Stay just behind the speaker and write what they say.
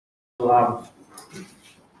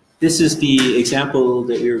This is the example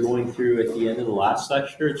that we were going through at the end of the last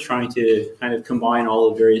lecture, trying to kind of combine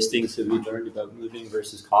all the various things that we learned about moving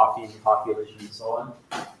versus copying, copy elision, and so on.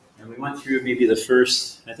 And we went through maybe the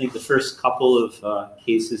first couple of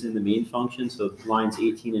cases in the main function, so lines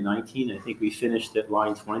 18 and 19. I think we finished at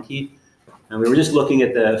line 20. And we were just looking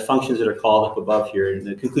at the functions that are called up above here. And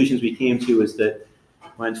the conclusions we came to is that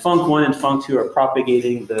when func1 and func2 are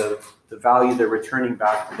propagating the value they're returning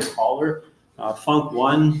back to the caller,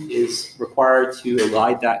 func1 is required to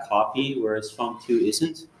elide that copy, whereas func2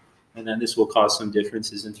 isn't. And then this will cause some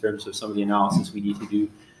differences in terms of some of the analysis we need to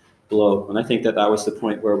do below. And I think that was the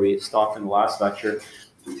point where we stopped in the last lecture.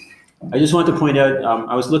 I just want to point out,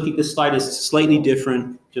 I was looking, this slide is slightly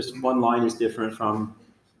different, just one line is different from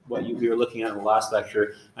what we were looking at in the last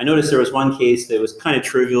lecture. I noticed there was one case that was kind of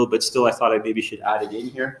trivial, but still I thought I maybe should add it in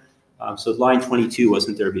here. So line 22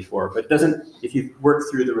 wasn't there before, but it doesn't, if you work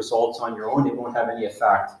through the results on your own, it won't have any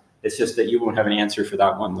effect. It's just that you won't have an answer for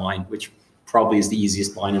that one line, which probably is the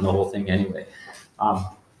easiest line in the whole thing anyway.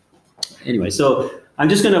 Anyway, so I'm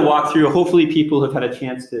just going to walk through. Hopefully people have had a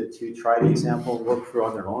chance to try the example and work through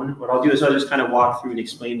on their own. What I'll do is I'll just kind of walk through and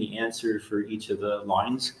explain the answer for each of the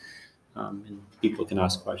lines. And people can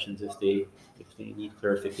ask questions if they need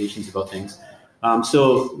clarifications about things.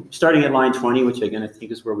 So starting at line 20, which again I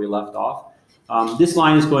think is where we left off, this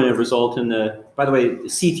line is going to result in the, by the way,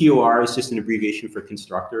 CTOR is just an abbreviation for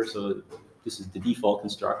constructor, so this is the default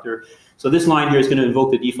constructor. So this line here is going to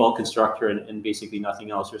invoke the default constructor and basically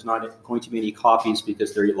nothing else. There's not going to be any copies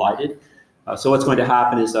because they're elided. So what's going to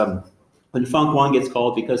happen is when func1 gets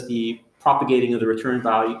called, because the propagating of the return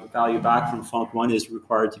value back from func1 is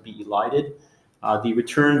required to be elided, the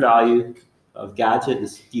return value of gadget,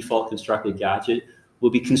 this default constructed gadget, will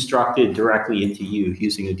be constructed directly into you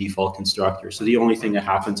using a default constructor. So the only thing that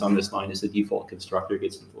happens on this line is the default constructor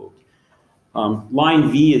gets invoked.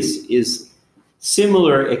 Line V is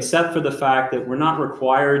similar, except for the fact that we're not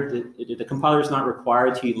required, the compiler is not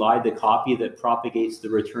required to elide the copy that propagates the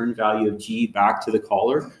return value of G back to the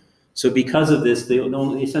caller. So because of this,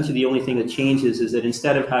 essentially the only thing that changes is that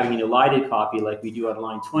instead of having an elided copy like we do on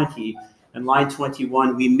line 20, and line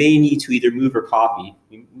 21, we may need to either move or copy.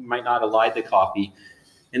 We might not elide the copy.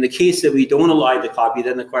 In the case that we don't elide the copy,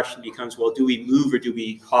 then the question becomes, well, do we move or do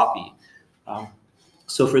we copy?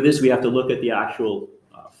 So for this, we have to look at the actual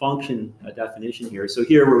function definition here. So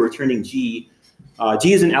here we're returning G.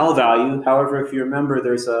 G is an L value. However, if you remember,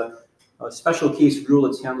 there's a special case rule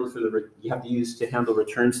that's handled for you have to use to handle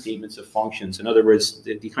return statements of functions. In other words,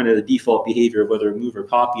 the kind of the default behavior of whether a move or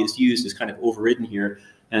copy is used is kind of overridden here.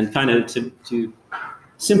 And kind of to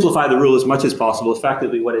simplify the rule as much as possible,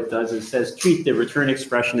 effectively what it does is it says treat the return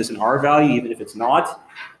expression as an R value, even if it's not,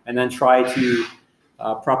 and then try to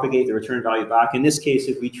propagate the return value back. In this case,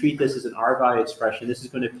 if we treat this as an R value expression, this is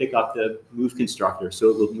going to pick up the move constructor, so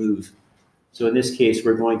it will move. So in this case,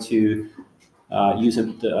 we're going to use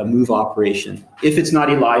a move operation. If it's not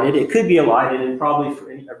elided, it could be elided, and probably for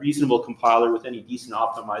a reasonable compiler with any decent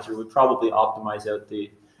optimizer would probably optimize out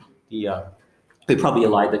they probably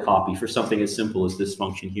elide the copy for something as simple as this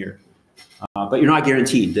function here. But you're not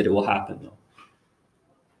guaranteed that it will happen though.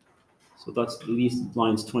 So that's at least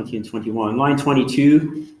lines 20 and 21. Line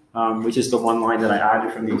 22, which is the one line that I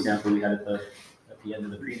added from the example we had at the end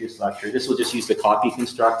of the previous lecture. This will just use the copy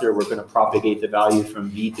constructor. We're going to propagate the value from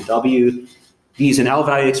V to W. V is an L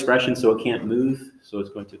value expression, so it can't move, so it's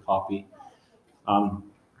going to copy. The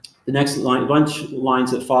next bunch of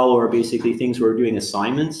lines that follow are basically things where we're doing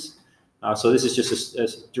assignments. So this is just a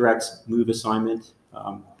direct move assignment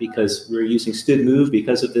because we're using std move.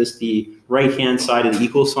 Because of this, the right-hand side of the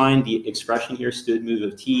equal sign, the expression here, std move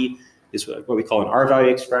of t, is what we call an R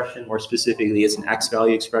value expression. More specifically, it's an X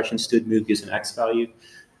value expression. Std move gives an X value.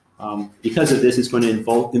 Because of this, it's going to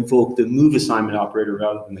invoke the move assignment operator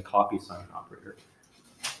rather than the copy assignment operator.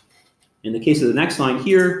 In the case of the next line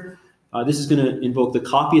here, this is going to invoke the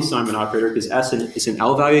copy assignment operator because S is an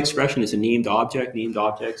L value expression. It's a named object. Named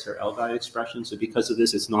objects are L value expressions. So because of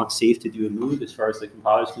this, it's not safe to do a move. As far as the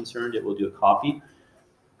compiler is concerned, it will do a copy.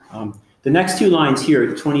 The next two lines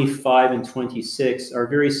here, 25 and 26, are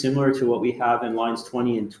very similar to what we have in lines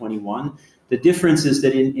 20 and 21. The difference is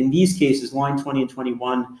that in these cases, line 20 and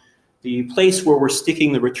 21, the place where we're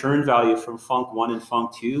sticking the return value from func1 and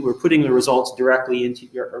func2, we're putting the results directly into,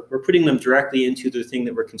 we're putting them directly into the thing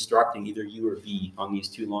that we're constructing, either U or V on these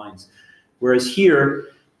two lines. Whereas here,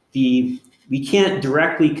 we can't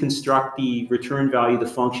directly construct the return value of the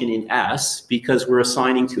function in S because we're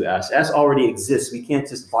assigning to S. S already exists. We can't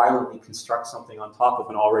just violently construct something on top of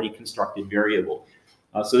an already constructed variable.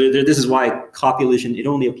 This is why copy elision, it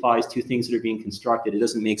only applies to things that are being constructed. It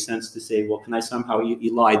doesn't make sense to say, well, can I somehow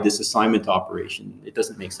elide this assignment operation? It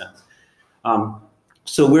doesn't make sense.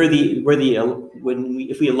 So if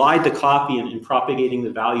we elide the copy and propagating the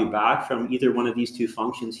value back from either one of these two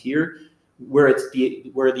functions here, where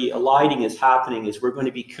the eliding is happening is we're going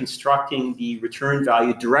to be constructing the return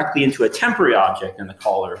value directly into a temporary object in the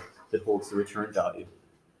caller that holds the return value,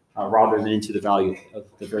 rather than into the value of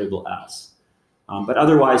the variable s. But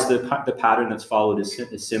otherwise, the pattern that's followed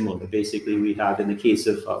is similar. Basically, we have, in the case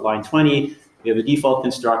of line 20, we have a default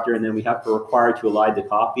constructor, and then we have to require to elide the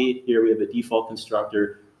copy. Here we have a default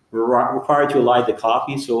constructor. We're required to elide the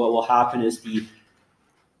copy. So what will happen is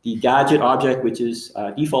the gadget object, which is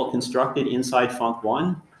default constructed inside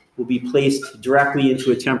func1, will be placed directly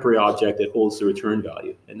into a temporary object that holds the return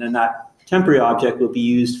value. And then that temporary object will be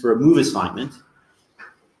used for a move assignment.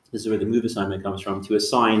 This is where the move assignment comes from, to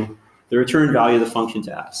assign the return value of the function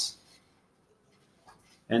to s.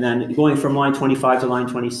 And then going from line 25 to line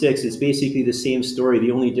 26 is basically the same story.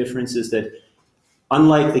 The only difference is that,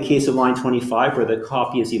 unlike the case of line 25 where the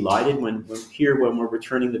copy is elided, when we're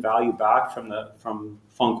returning the value back from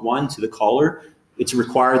func1 to the caller, it's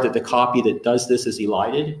required that the copy that does this is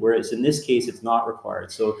elided, whereas in this case it's not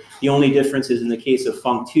required. So the only difference is in the case of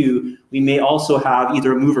func2, we may also have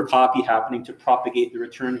either a move or copy happening to propagate the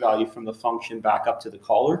return value from the function back up to the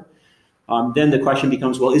caller. Then the question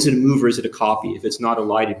becomes, well, is it a move or is it a copy? If it's not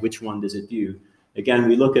elided, which one does it do? Again,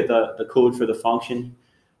 we look at the code for the function.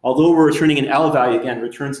 Although we're returning an L value, again,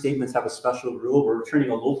 return statements have a special rule. We're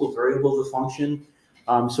returning a local variable of the function.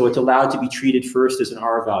 So it's allowed to be treated first as an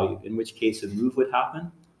R value, in which case a move would happen.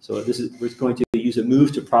 So we're going to use a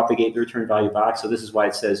move to propagate the return value back. So this is why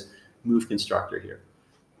it says move constructor here.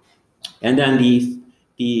 And then the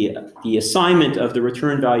assignment of the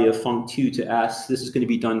return value of func2 to s, this is going to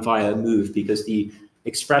be done via a move, because the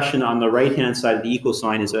expression on the right-hand side of the equal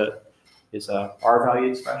sign is a R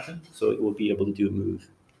value expression. So it will be able to do a move.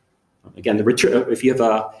 Again, if you have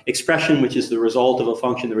an expression which is the result of a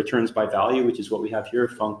function that returns by value, which is what we have here,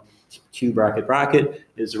 func2 bracket bracket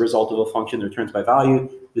is the result of a function that returns by value.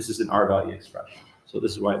 This is an R value expression. So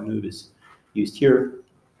this is why move is used here.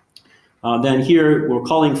 Then here we're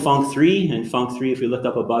calling func3, and func3, if we look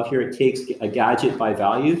up above here, it takes a gadget by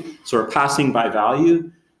value. So we're passing by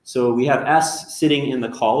value. So we have s sitting in the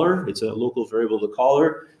caller. It's a local variable of the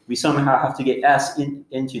caller. We somehow have to get s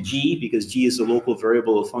into g, because g is the local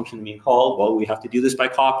variable of function being called. Well, we have to do this by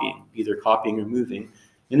copying, either copying or moving.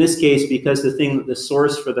 In this case, because the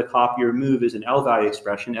source for the copy or move is an L value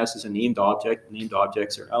expression, s is a named object, named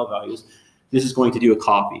objects are L values, this is going to do a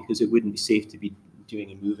copy, because it wouldn't be safe to be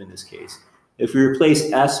doing a move in this case. If we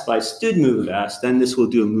replace s by std move of s, then this will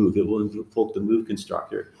do a move. It will invoke the move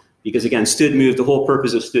constructor. Because again, std move, the whole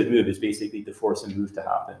purpose of std move is basically to force a move to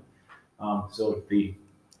happen.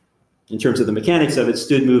 In terms of the mechanics of it,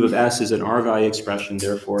 std move of s is an R value expression,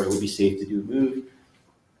 therefore it will be safe to do a move.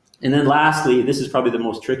 And then lastly, this is probably the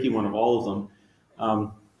most tricky one of all of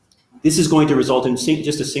them. This is going to result in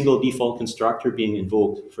just a single default constructor being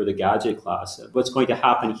invoked for the gadget class. What's going to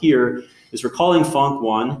happen here is we're calling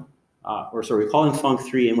func1, we're calling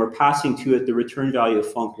func3, and we're passing to it the return value of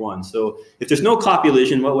func1. So if there's no copy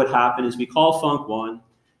elision, what would happen is we call func1.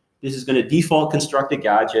 This is going to default construct a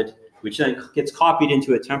gadget, which then gets copied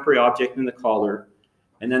into a temporary object in the caller.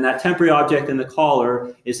 And then that temporary object in the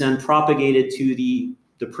caller is then propagated to the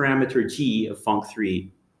parameter g of func3.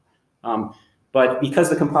 But because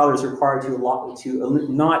the compiler is required to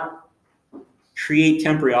not create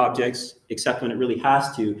temporary objects except when it really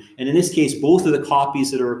has to, and in this case, both of the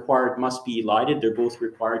copies that are required must be elided. They're both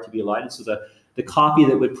required to be elided. So the copy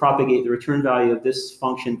that would propagate the return value of this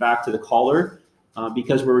function back to the caller,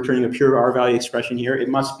 because we're returning a pure R value expression here, it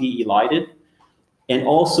must be elided. And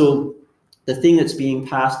also, the thing that's being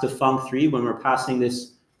passed to func3 when we're passing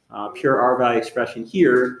this pure R value expression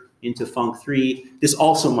here into func3, this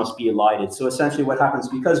also must be elided. So essentially what happens,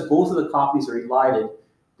 because both of the copies are elided,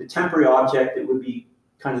 the temporary object that would be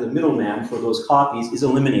kind of the middleman for those copies is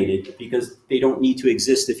eliminated, because they don't need to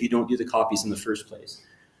exist if you don't do the copies in the first place.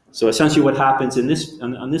 So essentially what happens in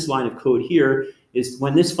on this line of code here is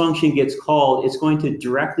when this function gets called, it's going to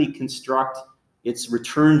directly construct its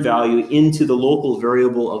return value into the local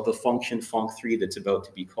variable of the function func3 that's about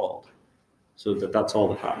to be called. So that's all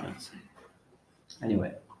that happens.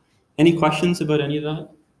 Anyway, any questions about any of that?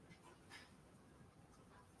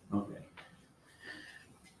 Okay.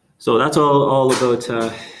 So that's all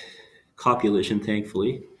about copy elision,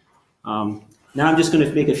 thankfully. Now I'm just going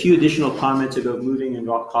to make a few additional comments about moving and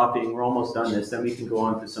copying. We're almost done this. Then we can go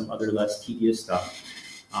on to some other less tedious stuff.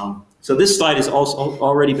 So this slide has also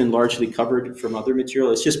already been largely covered from other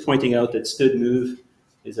material. It's just pointing out that std move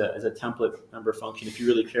is a template member function. If you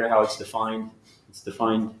really care how it's defined, sorry,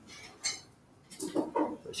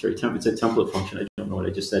 it's a template function. I don't know what I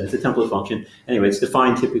just said. It's a template function. Anyway, it's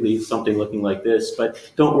defined typically something looking like this, but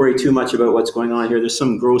don't worry too much about what's going on here. There's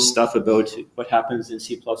some gross stuff about what happens in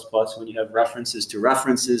C++ when you have references to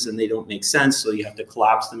references and they don't make sense, so you have to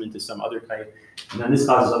collapse them into some other type. And then this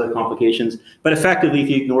causes other complications. But effectively, if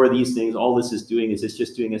you ignore these things, all this is doing is it's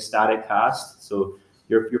just doing a static cast. So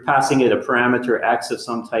you're passing it a parameter x of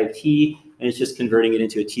some type t, and it's just converting it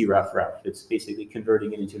into a t-ref ref. It's basically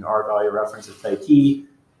converting it into an Rvalue-Reference of type t.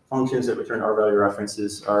 Functions that return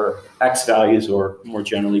Rvalue-References are x values, or more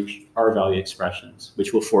generally R-value expressions,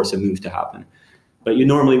 which will force a move to happen. But you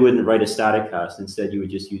normally wouldn't write a static cast. Instead, you would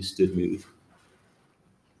just use std move.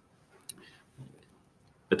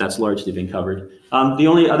 But that's largely been covered. The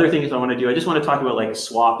only other thing I want to do, I just want to talk about like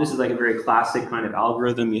swap. This is like a very classic kind of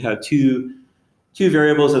algorithm. You have two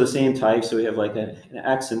variables of the same type. So we have like an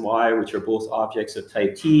x and y, which are both objects of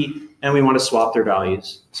type t, and we want to swap their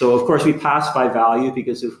values. So of course we pass by value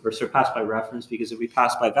or pass by reference, because if we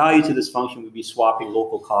pass by value to this function, we'd be swapping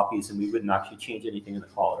local copies and we wouldn't actually change anything in the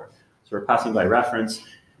caller. So we're passing by reference.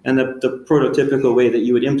 And the prototypical way that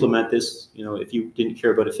you would implement this, if you didn't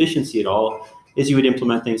care about efficiency at all, is you would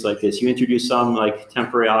implement things like this. You introduce some like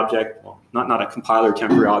temporary object, well, not a compiler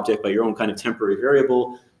temporary object, but your own kind of temporary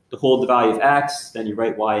variable to hold the value of x, then you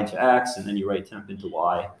write y into x, and then you write temp into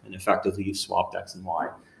y, and effectively you've swapped x and y.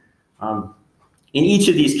 In each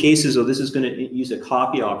of these cases, though, this is going to use a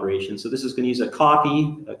copy operation. So this is going to use a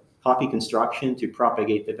copy construction to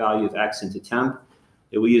propagate the value of x into temp.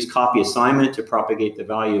 It will use copy assignment to propagate the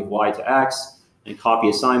value of y to x, and copy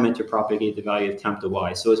assignment to propagate the value of temp to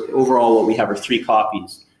y. So overall, what we have are 3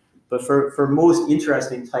 copies. But for most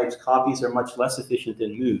interesting types, copies are much less efficient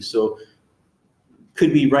than moves. So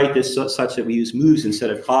could we write this such that we use moves instead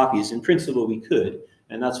of copies? In principle, we could,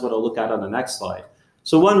 and that's what I'll look at on the next slide.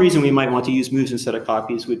 So one reason we might want to use moves instead of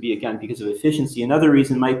copies would be, again, because of efficiency. Another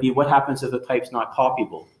reason might be, what happens if the type's not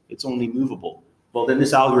copyable? It's only movable. Well, then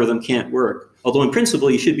this algorithm can't work. Although in principle,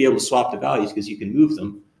 you should be able to swap the values because you can move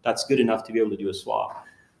them. That's good enough to be able to do a swap.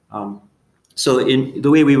 So the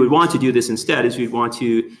way we would want to do this instead is we'd want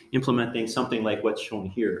to implement things something like what's shown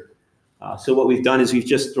here. So what we've done is we've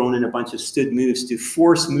just thrown in a bunch of std moves to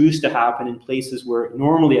force moves to happen in places where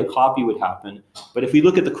normally a copy would happen. But if we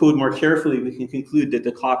look at the code more carefully, we can conclude that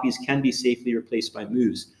the copies can be safely replaced by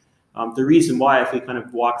moves. The reason why, if we kind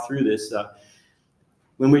of walk through this,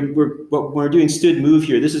 when we're doing std move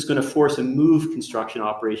here, this is going to force a move construction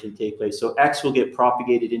operation to take place. So x will get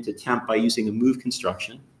propagated into temp by using a move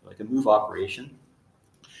construction, like a move operation.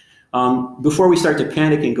 Before we start to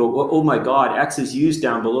panic and go, oh my God, x is used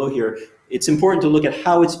down below here, it's important to look at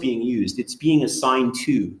how it's being used. It's being assigned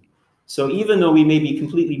to. So even though we may be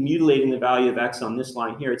completely mutilating the value of x on this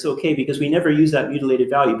line here, it's okay because we never use that mutilated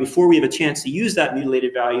value. Before we have a chance to use that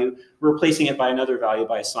mutilated value, we're replacing it by another value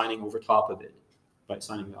by assigning over top of it, by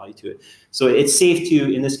assigning value to it. So it's safe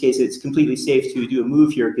to, in this case, it's completely safe to do a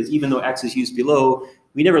move here because even though x is used below,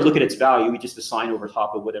 we never look at its value, we just assign over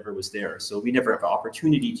top of whatever was there. So we never have an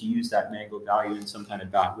opportunity to use that mangled value in some kind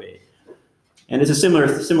of bad way. And it's a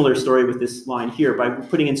similar story with this line here. By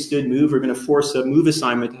putting in std move, we're going to force a move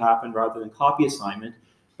assignment to happen rather than copy assignment.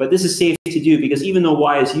 But this is safe to do because even though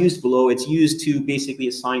y is used below, it's used to basically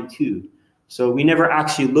assign to. So we never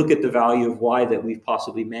actually look at the value of y that we've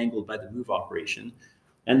possibly mangled by the move operation.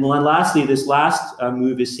 And then lastly, this last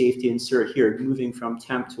move is safe to insert here, moving from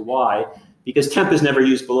temp to y. Because temp is never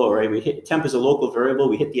used below, right? Temp is a local variable.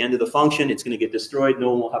 We hit the end of the function. It's going to get destroyed.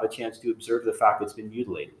 No one will have a chance to observe the fact it's been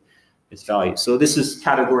mutilated, its value. So this is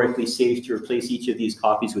categorically safe to replace each of these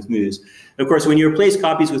copies with moves. And of course, when you replace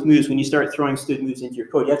copies with moves, when you start throwing std moves into your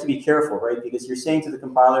code, you have to be careful, right? Because you're saying to the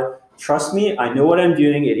compiler, trust me, I know what I'm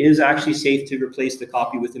doing. It is actually safe to replace the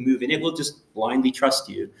copy with a move, and it will just blindly trust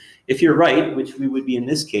you. If you're right, which we would be in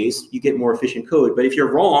this case, you get more efficient code. But if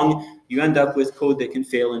you're wrong, you end up with code that can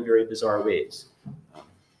fail in very bizarre ways.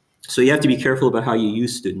 So you have to be careful about how you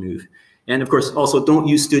use std move. And of course, also don't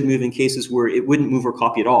use std move in cases where it wouldn't move or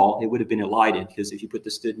copy at all. It would have been elided, because if you put the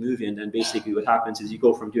std move in, then basically what happens is you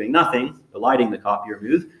go from doing nothing, eliding the copy or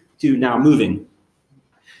move, to now moving.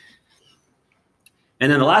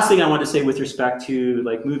 And then the last thing I want to say with respect to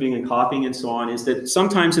like moving and copying and so on is that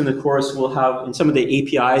sometimes in the course we'll have, in some of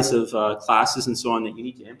the APIs of classes and so on that you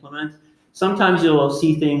need to implement, sometimes you'll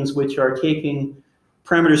see things which are taking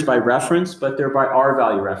parameters by reference, but they're by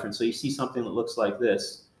Rvalue-Reference. So you see something that looks like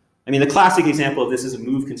this. I mean, the classic example of this is a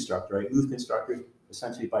move constructor, right? Move constructors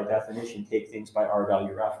essentially by definition take things by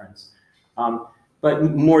Rvalue-Reference.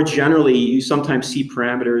 But more generally, you sometimes see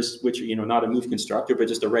parameters which are, not a move constructor, but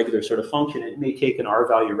just a regular sort of function. It may take an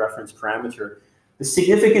R-value-reference parameter. The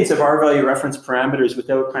significance of R-value-reference parameters,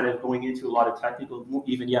 without kind of going into a lot of technical,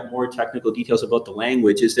 even yet more technical details about the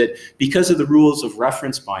language, is that because of the rules of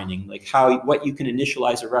reference binding, like what you can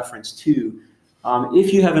initialize a reference to,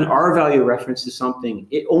 if you have an R-value reference to something,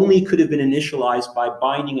 it only could have been initialized by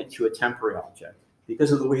binding it to a temporary object.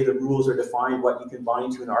 Because of the way the rules are defined, what you can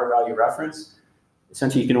bind to an R-value reference,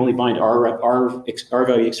 essentially you can only bind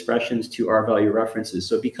R-value expressions to R-value references.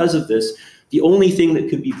 So because of this, the only thing that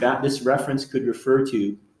could be this reference could refer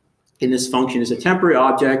to in this function is a temporary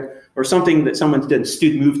object or something that someone did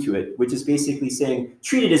stood move to it, which is basically saying,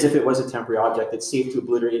 treat it as if it was a temporary object that's safe to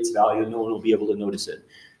obliterate its value and no one will be able to notice it.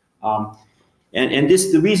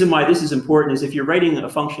 The reason why this is important is if you're writing a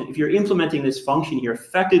function, if you're implementing this function here,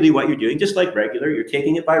 effectively what you're doing, just like regular, you're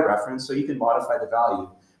taking it by reference so you can modify the value.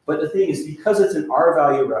 But the thing is, because it's an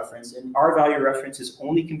R-value reference, and R-value references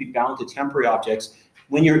only can be bound to temporary objects,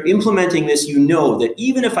 when you're implementing this, you know that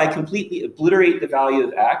even if I completely obliterate the value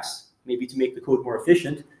of X, maybe to make the code more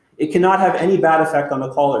efficient, it cannot have any bad effect on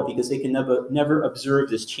the caller because they can never observe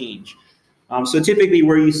this change. So typically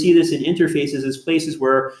where you see this in interfaces is places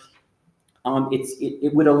where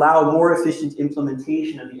it would allow more efficient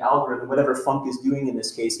implementation of the algorithm, whatever func is doing in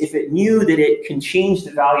this case. If it knew that it can change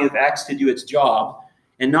the value of X to do its job,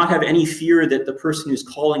 and not have any fear that the person who's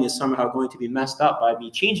calling is somehow going to be messed up by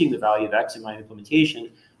me changing the value of X in my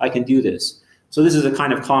implementation, I can do this. So this is a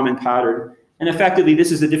kind of common pattern. And effectively,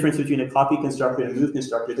 this is the difference between a copy constructor and a move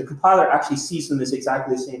constructor. The compiler actually sees them as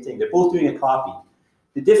exactly the same thing. They're both doing a copy.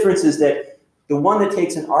 The difference is that the one that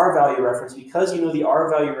takes an R-value reference, because the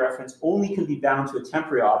R-value reference only can be bound to a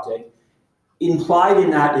temporary object, implied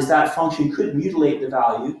in that is that function could mutilate the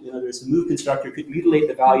value. In other words, the move constructor could mutilate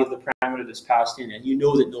the value of the parameter that's passed in, and you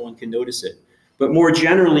know that no one can notice it. But more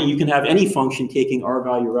generally, you can have any function taking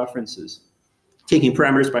R-value references, taking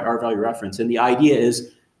parameters by R-value reference. And the idea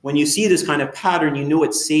is, when you see this kind of pattern, you know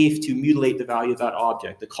it's safe to mutilate the value of that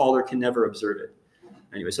object. The caller can never observe it.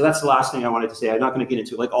 Anyway, so that's the last thing I wanted to say. I'm not going to get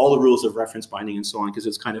into like all the rules of reference binding and so on, because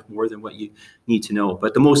it's kind of more than what you need to know.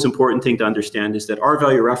 But the most important thing to understand is that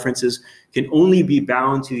R-value references can only be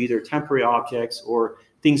bound to either temporary objects or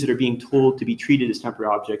things that are being told to be treated as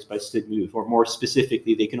temporary objects by std-move, or more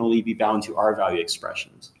specifically, they can only be bound to R-value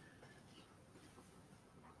expressions.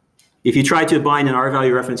 If you try to bind an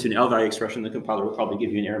R-value reference to an L-value expression, the compiler will probably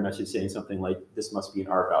give you an error message saying something like, this must be an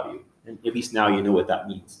R-value. And at least now you know what that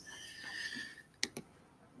means.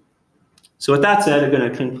 So with that said, I'm going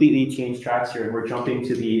to completely change tracks here, and we're jumping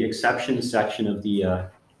to the exceptions section of the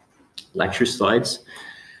lecture slides.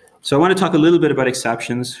 So I want to talk a little bit about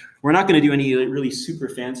exceptions. We're not going to do any really super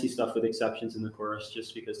fancy stuff with exceptions in the course,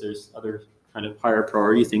 just because there's other kind of higher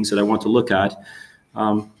priority things that I want to look at.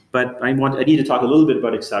 But I need to talk a little bit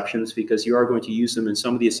about exceptions because you are going to use them in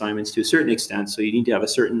some of the assignments to a certain extent. So you need to have a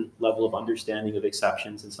certain level of understanding of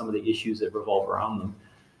exceptions and some of the issues that revolve around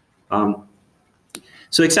them.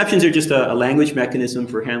 So exceptions are just a language mechanism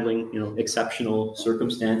for handling, exceptional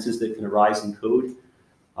circumstances that can arise in code.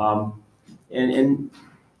 And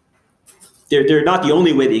they're not the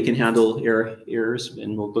only way that you can handle errors,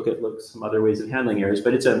 and we'll look at some other ways of handling errors,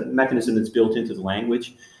 but it's a mechanism that's built into the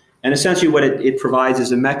language. And essentially what it provides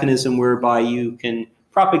is a mechanism whereby you can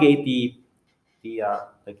propagate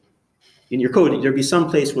like in your code, there'll be some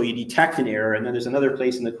place where you detect an error, and then there's another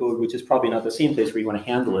place in the code which is probably not the same place where you want to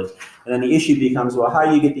handle it. And then the issue becomes, well, how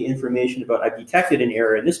do you get the information about I've detected an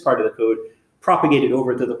error in this part of the code, propagate it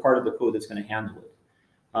over to the part of the code that's going to handle it.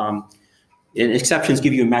 And exceptions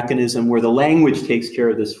give you a mechanism where the language takes care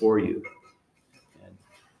of this for you.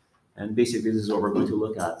 And basically, this is what we're going to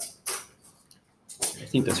look at. I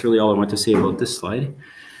think that's really all I want to say about this slide.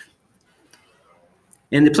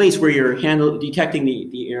 And the place where you're detecting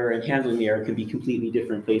the error and handling the error can be completely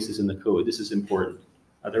different places in the code. This is important.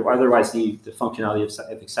 Otherwise, the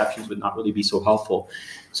functionality of exceptions would not really be so helpful.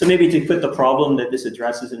 So maybe to put the problem that this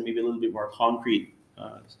addresses in maybe a little bit more concrete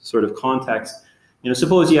sort of context,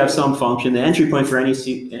 suppose you have some function. The entry point for any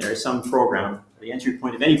some program, the entry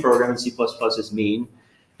point of any program in C++ is main.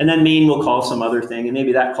 And then main will call some other thing, and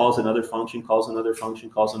maybe that calls another function, calls another function,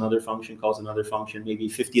 calls another function, calls another function, maybe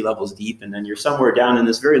 50 levels deep, and then you're somewhere down in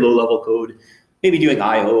this very low-level code, maybe doing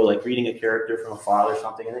I/O, like reading a character from a file or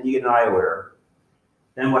something, and then you get an I/O error.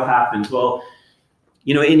 Then what happens? Well,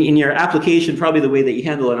 in your application, probably the way that you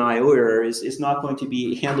handle an I/O error is not going to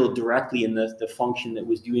be handled directly in the function that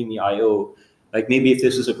was doing the I/O. Like maybe if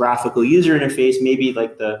this is a graphical user interface, maybe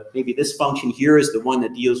maybe this function here is the one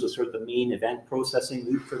that deals with sort of the main event processing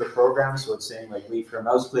loop for the program. So it's saying like wait for a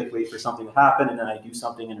mouse click, wait for something to happen, and then I do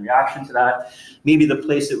something in reaction to that. Maybe the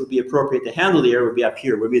place that would be appropriate to handle the error would be up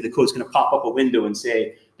here, where maybe the code's going to pop up a window and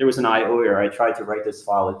say there was an IO error. I tried to write this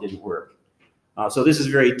file, it didn't work. So this is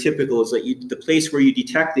very typical. It's like the place where you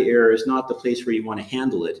detect the error is not the place where you want to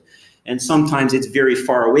handle it. And sometimes it's very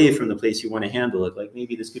far away from the place you want to handle it. Like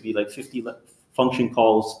maybe this could be like 50 function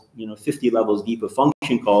calls, 50 levels deep of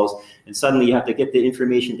function calls, and suddenly you have to get the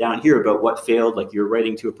information down here about what failed, like you're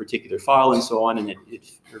writing to a particular file and so on, and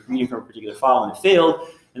you're reading from a particular file and it failed,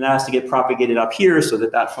 and that has to get propagated up here so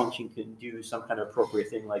that that function can do some kind of appropriate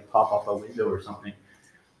thing like pop up a window or something.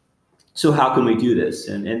 So how can we do this?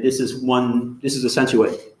 And this is essentially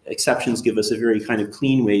what exceptions give us, a very kind of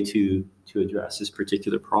clean way to address this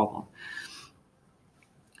particular problem.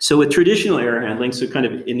 So with traditional error handling, so kind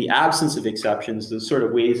of in the absence of exceptions, the sort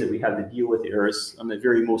of ways that we have to deal with errors on the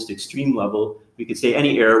very most extreme level, we could say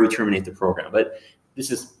any error, we terminate the program. But this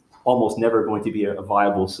is almost never going to be a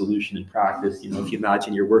viable solution in practice. If you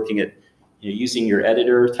imagine you're working at, using your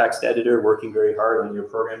editor, text editor, working very hard on your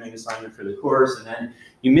programming assignment for the course, and then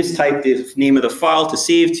you mistype the name of the file to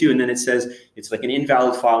save to, and then it says it's like an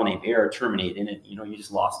invalid file name, error, terminate, and you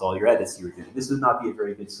just lost all your edits you were doing. This would not be a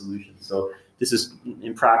very good solution. So this is,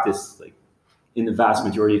 in practice, like in the vast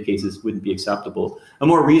majority of cases, wouldn't be acceptable. A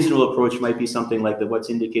more reasonable approach might be something like what's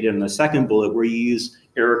indicated in the second bullet, where you use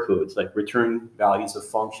error codes, like return values of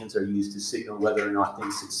functions are used to signal whether or not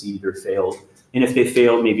things succeeded or failed. And if they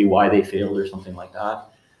failed, maybe why they failed or something like that.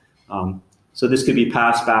 So this could be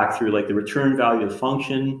passed back through like the return value of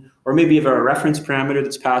function, or maybe you have a reference parameter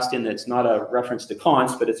that's passed in that's not a reference to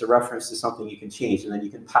const, but it's a reference to something you can change, and then you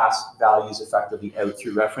can pass values effectively out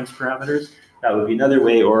through reference parameters. That would be another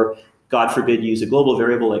way, or God forbid, use a global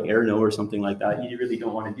variable like errno or something like that. You really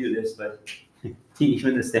don't want to do this, but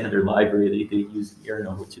even the standard library, they use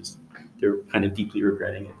errno, which is, they're kind of deeply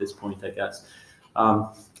regretting at this point, I guess,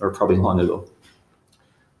 or probably long ago.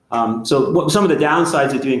 So some of the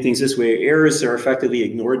downsides of doing things this way, errors are effectively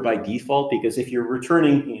ignored by default, because if you're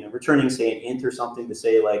returning say an int or something to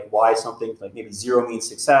say like why something, like maybe 0 means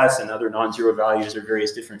success and other non-zero values or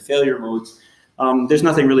various different failure modes, there's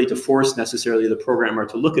nothing really to force necessarily the programmer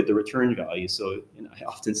to look at the return value. So I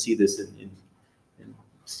often see this in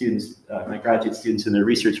students, my graduate students in their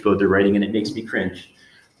research code they're writing, and it makes me cringe.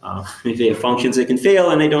 If they have functions that can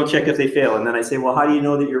fail and they don't check if they fail, and then I say, well, how do you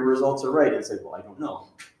know that your results are right? And it's like, well, I don't know.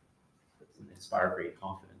 Inspire great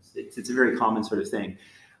confidence. It's a very common sort of thing.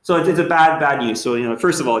 So it's a bad use. So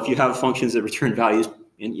first of all, if you have functions that return values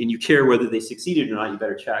and you care whether they succeeded or not, you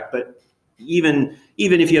better check. But even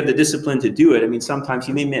if you have the discipline to do it, I mean, sometimes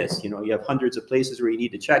you may miss. You have hundreds of places where you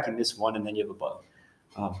need to check, you miss one, and then you have a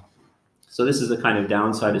bug. So this is the kind of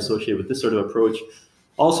downside associated with this sort of approach.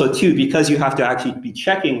 Also, too, because you have to actually be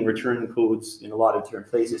checking return codes in a lot of different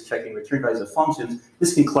places, checking return values of functions,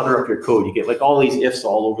 this can clutter up your code. You get like all these ifs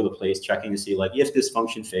all over the place, checking to see like if this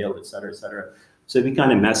function failed, et cetera, et cetera. So it'd be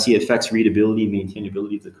kind of messy, affects readability,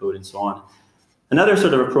 maintainability of the code, and so on. Another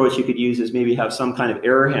sort of approach you could use is maybe have some kind of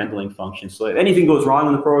error handling function. So if anything goes wrong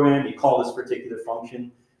in the program, you call this particular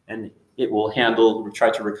function, and it will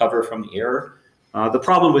try to recover from the error. The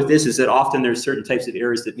problem with this is that often there's certain types of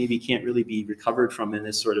errors that maybe can't really be recovered from in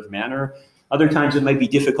this sort of manner. Other times it might be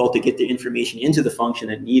difficult to get the information into the function.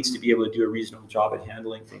 It needs to be able to do a reasonable job at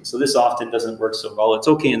handling things. So this often doesn't work so well. It's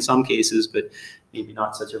okay in some cases, but maybe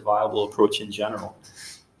not such a viable approach in general.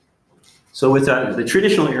 So with the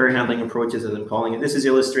traditional error handling approaches, as I'm calling it, this is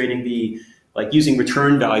illustrating using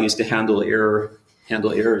return values to handle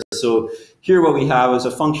errors. So here what we have is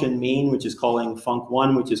a function main, which is calling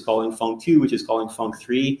func1, which is calling func2, which is calling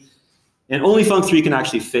func3. And only func3 can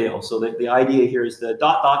actually fail. So the idea here is the ...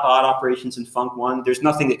 operations in func1, there's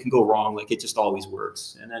nothing that can go wrong, like it just always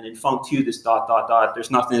works. And then in func2, this ... there's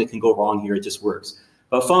nothing that can go wrong here, it just works.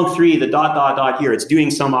 But func3, the ... here, it's doing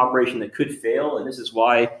some operation that could fail, and this is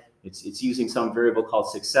why it's using some variable called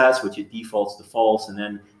success, which it defaults to false, and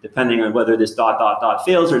then depending on whether this ...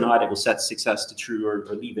 fails or not, it will set success to true or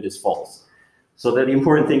leave it as false. So that the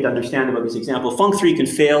important thing to understand about this example, func3 can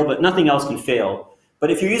fail, but nothing else can fail. But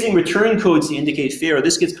if you're using return codes to indicate failure,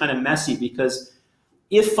 this gets kind of messy, because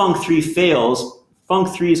if func3 fails,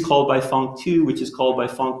 func3 is called by func2, which is called by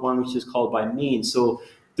func1, which is called by main. So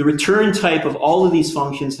the return type of all of these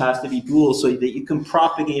functions has to be bool, so that you can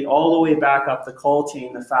propagate all the way back up the call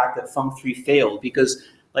chain the fact that func3 failed, because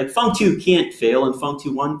like func2 can't fail and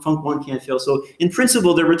func1 can't fail. So in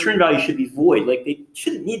principle, their return value should be void. Like they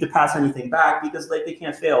shouldn't need to pass anything back because like they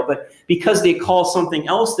can't fail. But because they call something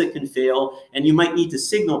else that can fail, and you might need to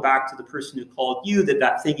signal back to the person who called you that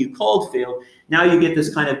that thing you called failed, now you get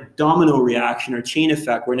this kind of domino reaction or chain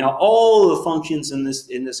effect where now all the functions in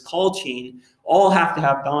this call chain all have to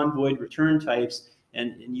have non-void return types,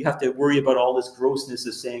 and you have to worry about all this grossness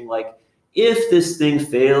of saying like, if this thing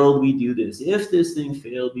failed, we do this. If this thing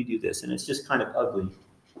failed, we do this. And it's just kind of ugly.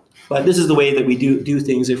 But this is the way that we do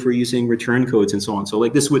things if we're using return codes and so on. So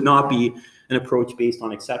like this would not be an approach based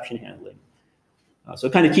on exception handling. So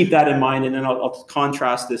kind of keep that in mind, and then I'll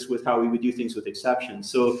contrast this with how we would do things with exceptions.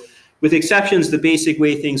 So with exceptions, the basic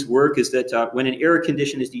way things work is that when an error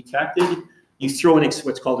condition is detected, you throw in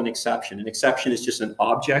what's called an exception. An exception is just an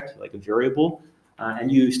object, like a variable.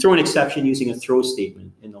 And you throw an exception using a throw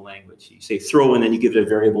statement in the language. You say throw, and then you give it a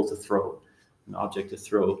variable to throw, an object to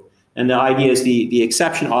throw. And the idea is the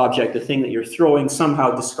exception object, the thing that you're throwing,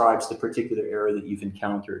 somehow describes the particular error that you've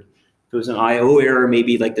encountered. If it was an IO error,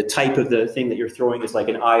 maybe like the type of the thing that you're throwing is like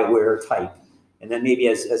an IO error type. And then maybe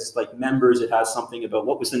as like members, it has something about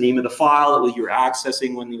what was the name of the file that you were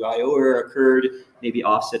accessing when the IO error occurred, maybe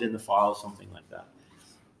offset in the file, something like that.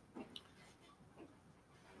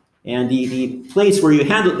 And the place where you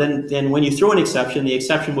handle, then when you throw an exception, the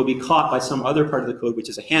exception will be caught by some other part of the code, which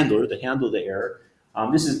is a handler to handle the error.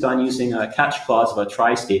 This is done using a catch clause of a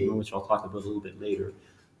try statement, which I'll talk about a little bit later.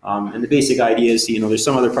 And the basic idea is, there's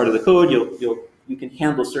some other part of the code, you can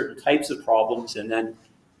handle certain types of problems, and then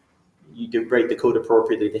you do write the code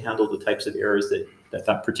appropriately to handle the types of errors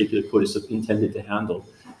that particular code is intended to handle.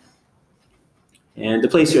 And the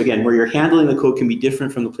place, again, where you're handling the code can be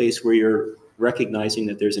different from the place where you're recognizing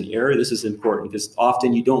that there's an error. This is important because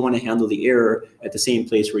often you don't want to handle the error at the same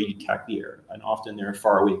place where you detect the error, and often there are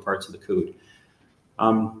faraway parts of the code.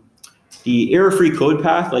 The error-free code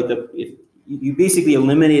path, like you basically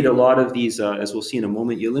eliminate a lot of these, as we'll see in a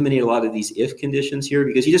moment, you eliminate a lot of these if conditions here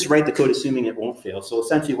because you just write the code assuming it won't fail. So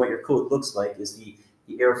essentially what your code looks like is the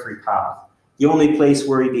error-free path. The only place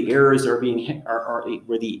where the errors are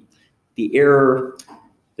where the error,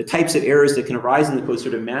 the types of errors that can arise in the code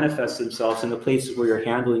sort of manifest themselves in the places where you're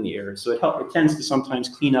handling the errors. So it tends to sometimes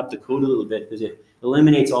clean up the code a little bit because it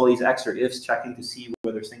eliminates all these extra ifs, checking to see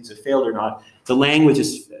whether things have failed or not. The language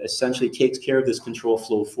essentially takes care of this control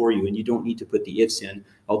flow for you, and you don't need to put the ifs in.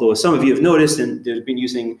 Although some of you have noticed, and they've been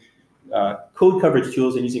using code coverage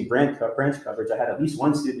tools and using branch coverage. I had at least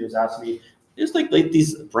one student who's asked me, there's like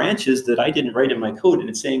these branches that I didn't write in my code, and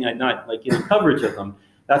it's saying I'm not like getting coverage of them.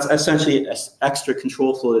 That's essentially an extra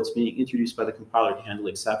control flow that's being introduced by the compiler to handle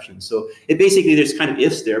exceptions. So it basically, there's kind of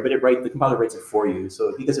ifs there, but the compiler writes it for you.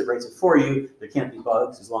 So because it writes it for you, there can't be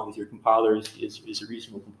bugs as long as your compiler is a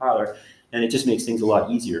reasonable compiler. And it just makes things a lot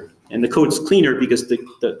easier. And the code's cleaner because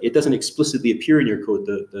it doesn't explicitly appear in your code,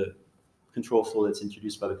 the control flow that's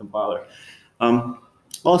introduced by the compiler.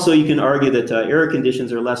 Also, you can argue that error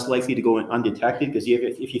conditions are less likely to go undetected because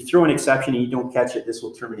if you throw an exception and you don't catch it, this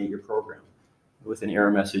will terminate your program with an error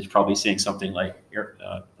message, probably saying something like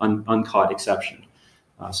uncaught exception.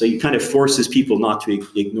 So it kind of forces people not to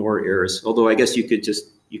ignore errors. Although I guess you could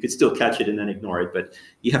still catch it and then ignore it, but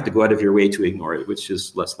you have to go out of your way to ignore it, which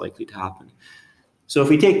is less likely to happen. So if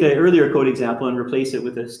we take the earlier code example and replace it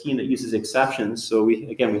with a scheme that uses exceptions, so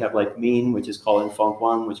we have like main, which is calling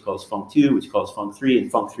func1, which calls func2, which calls func3,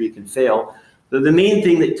 and func3 can fail. The main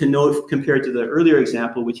thing to note compared to the earlier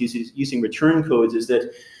example, which is using return codes, is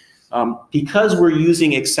that because we're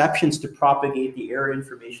using exceptions to propagate the error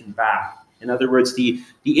information back. In other words, the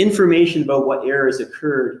information about what errors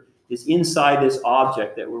occurred is inside this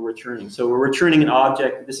object that we're returning. So we're returning an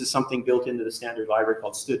object. This is something built into the standard library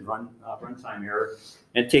called std runtime error,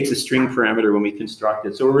 and it takes a string parameter when we construct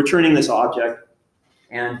it. So we're returning this object,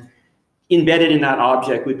 and embedded in that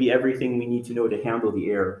object would be everything we need to know to handle the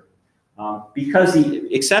error. Because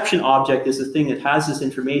the exception object is the thing that has this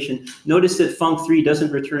information, notice that func3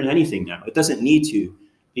 doesn't return anything now. It doesn't need to,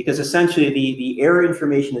 because essentially the error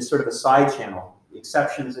information is sort of a side channel. The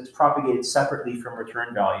exceptions, it's propagated separately from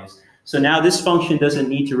return values. So now this function doesn't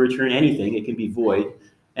need to return anything. It can be void.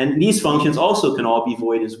 And these functions also can all be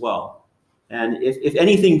void as well. And if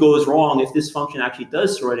anything goes wrong, if this function actually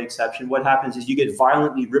does throw an exception, what happens is you get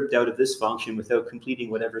violently ripped out of this function without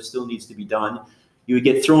completing whatever still needs to be done. You would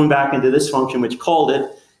get thrown back into this function, which called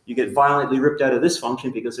it. You get violently ripped out of this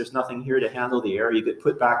function because there's nothing here to handle the error. You get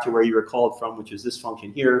put back to where you were called from, which is this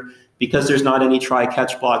function here. Because there's not any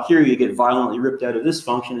try-catch block here, you get violently ripped out of this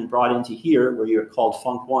function and brought into here, where you're called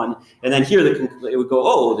func1. And then here it would go,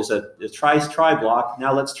 oh, there's a try block.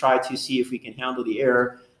 Now let's try to see if we can handle the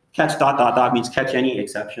error. catch ... means catch any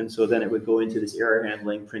exception. So then it would go into this error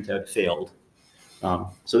handling printout failed.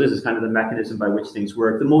 So this is kind of the mechanism by which things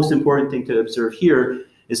work. The most important thing to observe here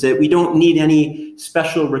is that we don't need any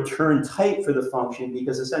special return type for the function,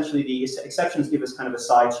 because essentially the exceptions give us kind of a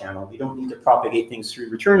side channel. We don't need to propagate things through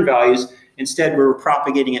return values. Instead, we're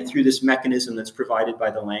propagating it through this mechanism that's provided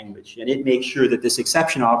by the language. And it makes sure that this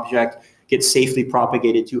exception object gets safely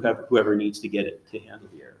propagated to whoever needs to get it to handle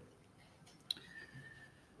the error.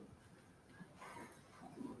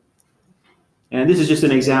 And this is just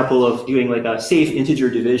an example of doing like a safe integer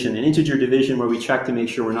division, an integer division where we check to make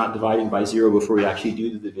sure we're not dividing by 0 before we actually do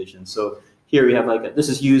the division. So here we have like, this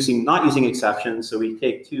is not using exceptions. So we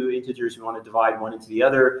take two integers, we want to divide one into the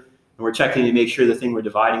other, and we're checking to make sure the thing we're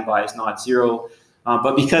dividing by is not 0.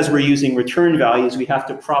 But because we're using return values, we have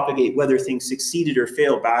to propagate whether things succeeded or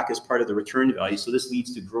failed back as part of the return value. So this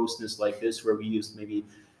leads to grossness like this, where we use maybe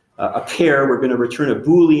a pair. We're going to return a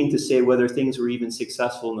Boolean to say whether things were even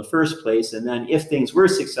successful in the first place. And then if things were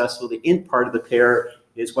successful, the int part of the pair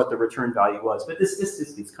is what the return value was. But this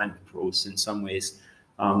is kind of gross in some ways.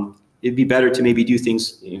 It'd be better to maybe do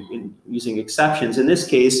things using exceptions. In this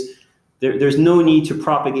case, there's no need to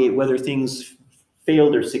propagate whether things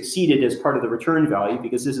failed or succeeded as part of the return value,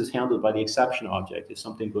 because this is handled by the exception object. If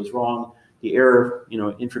something goes wrong, the error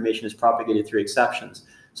information is propagated through exceptions.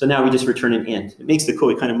 So now we just return an int. It makes the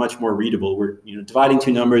code kind of much more readable. We're dividing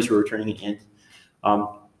two numbers, we're returning an int.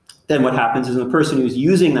 Then what happens is the person who's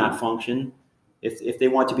using that function, if they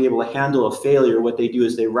want to be able to handle a failure, what they do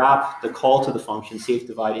is they wrap the call to the function safe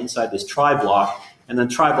divide inside this try block, and then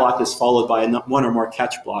try block is followed by one or more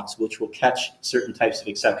catch blocks, which will catch certain types of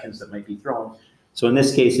exceptions that might be thrown. So in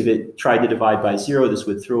this case, if it tried to divide by 0, this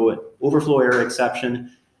would throw an overflow error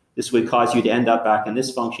exception. This would cause you to end up back in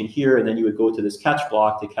this function here, and then you would go to this catch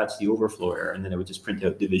block to catch the overflow error, and then it would just print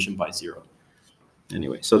out division by 0.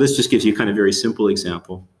 Anyway, so this just gives you kind of a very simple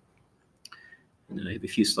example. And then I have a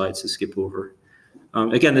few slides to skip over.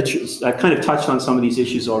 Again, I've kind of touched on some of these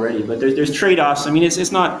issues already, but there's trade-offs. I mean,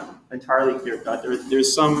 it's not entirely clear-cut.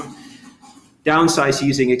 There's some downsides to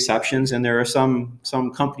using exceptions, and there are some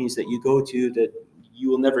companies that you go to that you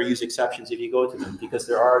will never use exceptions if you go to them, because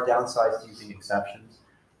there are downsides to using exceptions.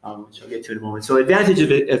 Which I'll get to in a moment. So advantage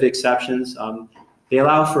of exceptions, they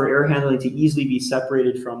allow for error handling to easily be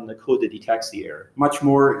separated from the code that detects the error. Much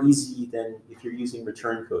more easy than if you're using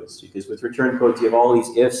return codes, because with return codes you have all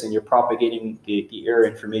these ifs and you're propagating the error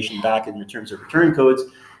information back in terms of return codes.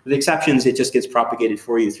 With exceptions, it just gets propagated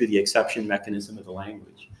for you through the exception mechanism of the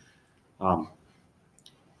language.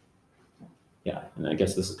 Yeah, and I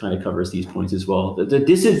guess this kind of covers these points as well. The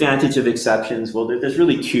disadvantage of exceptions, well, there's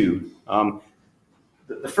really two.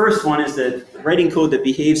 The first one is that writing code that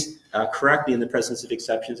behaves correctly in the presence of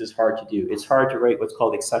exceptions is hard to do. It's hard to write what's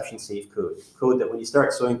called exception-safe code. Code that when you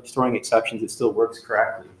start throwing exceptions, it still works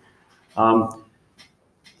correctly.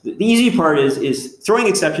 The easy part is throwing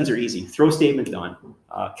exceptions are easy. Throw statement done.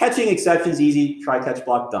 Catching exceptions easy. Try catch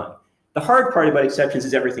block done. The hard part about exceptions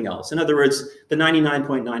is everything else. In other words, the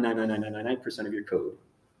 99.99999% of your code.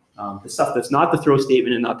 The stuff that's not the throw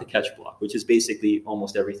statement and not the catch block, which is basically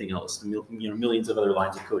almost everything else, millions of other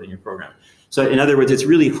lines of code in your program. So in other words, it's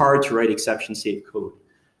really hard to write exception-safe code.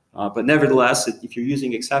 But nevertheless, if you're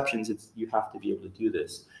using exceptions, you have to be able to do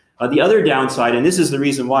this. The other downside, and this is the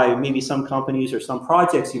reason why maybe some companies or some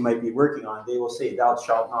projects you might be working on, they will say thou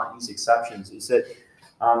shalt not use exceptions, is that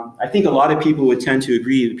I think a lot of people would tend to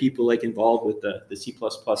agree, people like involved with the C++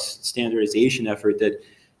 standardization effort, that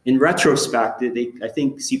in retrospect, I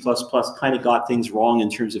think C++ kind of got things wrong in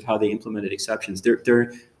terms of how they implemented exceptions.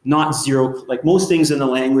 They're not zero, like most things in the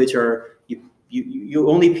language are, you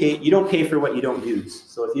only pay, you don't pay for what you don't use.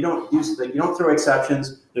 So if you don't use, like you don't throw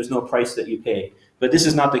exceptions, there's no price that you pay. But this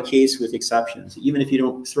is not the case with exceptions. Even if you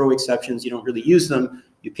don't throw exceptions, you don't really use them,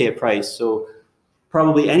 you pay a price. So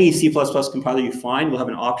probably any C++ compiler you find will have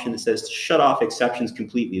an option that says shut off exceptions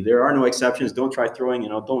completely. There are no exceptions. Don't try throwing,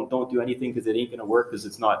 don't do anything because it ain't going to work, because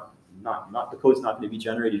it's not the code's not going to be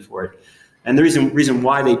generated for it. And the reason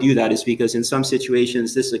why they do that is because in some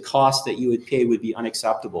situations, this is a cost that you would pay would be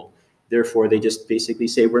unacceptable. Therefore, they just basically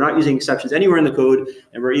say we're not using exceptions anywhere in the code,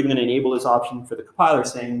 and we're even going to enable this option for the compiler,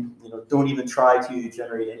 saying don't even try to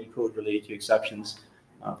generate any code related to exceptions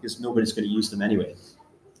because nobody's going to use them anyway.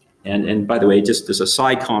 And by the way, just as a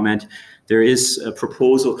side comment, there is a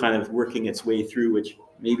proposal kind of working its way through, which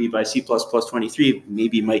maybe by C++ 23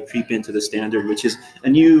 maybe might creep into the standard, which is a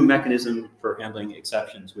new mechanism for handling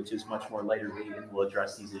exceptions, which is much more lighter weight and will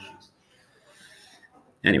address these issues.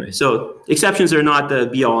 Anyway, so exceptions are not the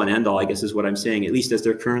be-all and end-all, I guess is what I'm saying, at least as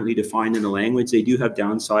they're currently defined in the language. They do have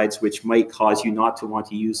downsides which might cause you not to want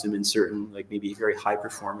to use them in certain, like maybe very high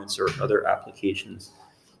performance or other applications.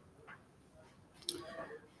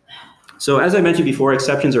 So as I mentioned before,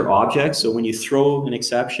 exceptions are objects. So when you throw an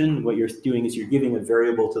exception, what you're doing is you're giving a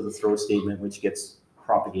variable to the throw statement which gets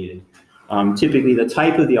propagated. Typically, the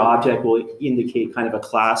type of the object will indicate kind of a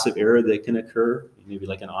class of error that can occur, maybe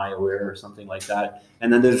like an IO error or something like that.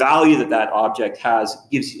 And then the value that that object has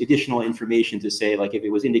gives additional information to say, like if it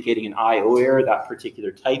was indicating an IO error, that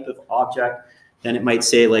particular type of object, then it might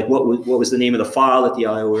say like what was the name of the file that the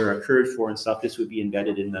IO error occurred for and stuff. This would be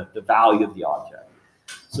embedded in the value of the object.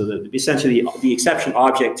 So essentially, the exception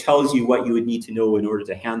object tells you what you would need to know in order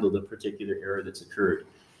to handle the particular error that's occurred.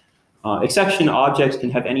 Exception objects can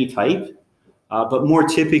have any type. But more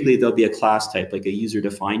typically, there'll be a class type, like a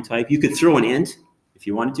user-defined type. You could throw an int if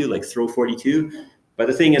you wanted to, like throw 42. But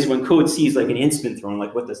the thing is, when code sees like an int's been thrown,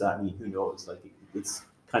 like what does that mean? Who knows? Like it's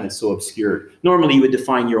kind of so obscure. Normally, you would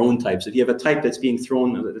define your own types. If you have a type that's being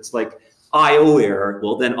thrown that's like IO error,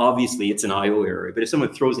 well, then obviously it's an IO error. But if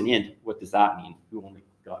someone throws an int, what does that mean?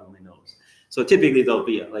 God only knows. So typically, there'll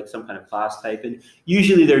be like some kind of class type, and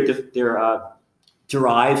usually they're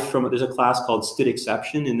derived from, there's a class called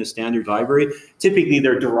std_exception in the standard library. Typically,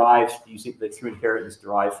 they're derived using through inheritance,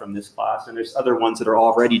 derived from this class, and there's other ones that are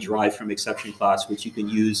already derived from exception class, which you can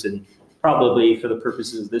use. And probably for the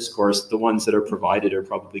purposes of this course, the ones that are provided are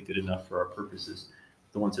probably good enough for our purposes.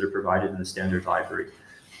 The ones that are provided in the standard library.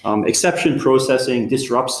 Exception processing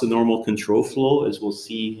disrupts the normal control flow, as we'll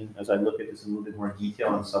see as I look at this in a little bit more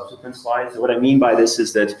detail in subsequent slides. So what I mean by this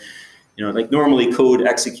is that, like normally code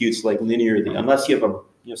executes like linearly, unless you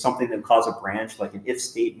have something that calls a branch, like an if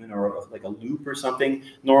statement or like a loop or something.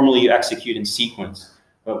 Normally you execute in sequence.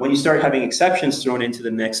 But when you start having exceptions thrown into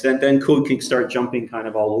the mix, then code can start jumping kind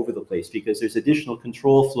of all over the place because there's additional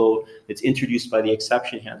control flow that's introduced by the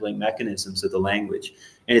exception handling mechanisms of the language.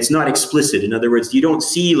 And it's not explicit. In other words, you don't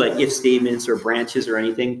see like if statements or branches or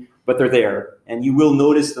anything, but they're there. And you will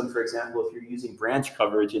notice them, for example, if you're using branch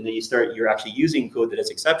coverage and then you're actually using code that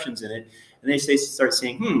has exceptions in it, and they start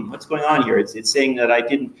saying, what's going on here? It's saying that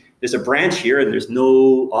there's a branch here and there's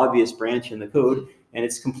no obvious branch in the code. And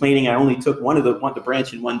it's complaining I only took the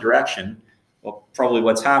branch in one direction. Well, probably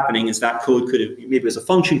what's happening is that code could have, maybe it was a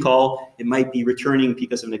function call, it might be returning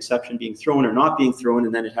because of an exception being thrown or not being thrown,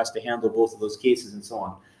 and then it has to handle both of those cases and so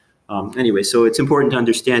on. Anyway, so it's important to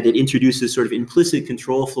understand it introduces sort of implicit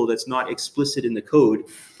control flow that's not explicit in the code,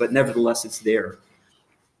 but nevertheless it's there.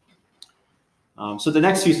 So the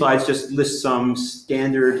next few slides just list some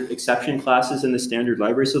standard exception classes in the standard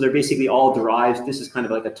library. So they're basically all derived. This is kind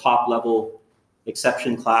of like a top level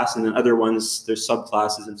exception class, and then other ones, there's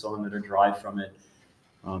subclasses and so on that are derived from it.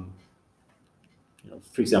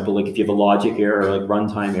 For example, like if you have a logic error or like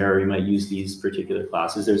runtime error, you might use these particular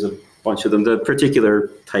classes. There's a bunch of them. The particular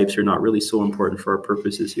types are not really so important for our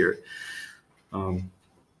purposes here.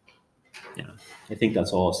 Yeah, I think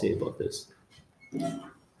that's all I'll say about this. And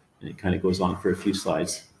it kind of goes on for a few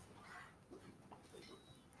slides.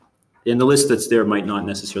 And the list that's there might not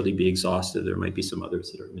necessarily be exhaustive. There might be some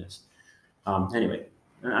others that are missed. Anyway,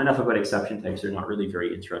 enough about exception types. They're not really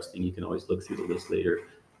very interesting. You can always look through the list later.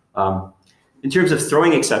 In terms of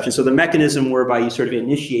throwing exceptions, so the mechanism whereby you sort of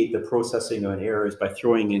initiate the processing of an error is by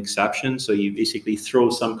throwing an exception. So you basically throw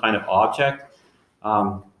some kind of object.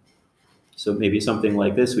 So maybe something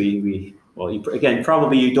like this. Again,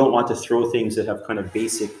 probably you don't want to throw things that have kind of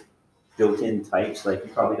basic built-in types. Like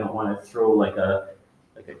you probably don't want to throw like a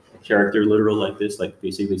character literal like this, like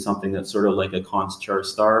basically something that's sort of like a const char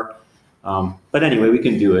star. But anyway, we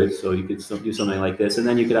can do it. So you could still do something like this, and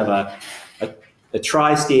then you could have a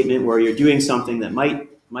try statement where you're doing something that might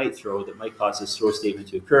cause this throw statement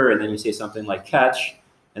to occur, and then you say something like catch,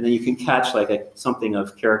 and then you can catch like something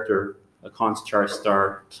of character, a const char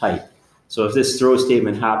star type. So if this throw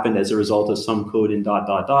statement happened as a result of some code in ...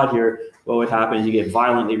 here, what would happen is you get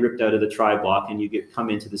violently ripped out of the try block, and you come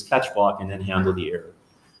into this catch block and then handle the error.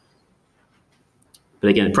 But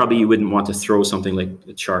again, probably you wouldn't want to throw something like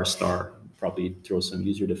a char star. Probably throw some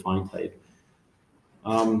user-defined type.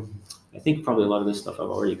 I think probably a lot of this stuff I've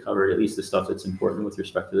already covered, at least the stuff that's important with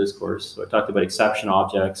respect to this course. So I talked about exception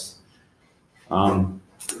objects. Something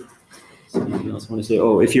else I want to say.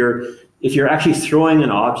 Oh, if you're actually throwing an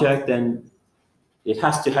object, then it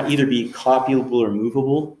has to either be copyable or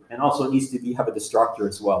movable, and also it needs to have a destructor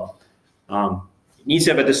as well. It needs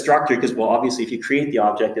to have a destructor because, well, obviously, if you create the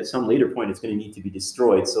object at some later point, it's going to need to be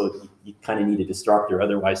destroyed. So you kind of need a destructor.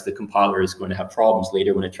 Otherwise, the compiler is going to have problems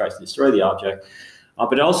later when it tries to destroy the object.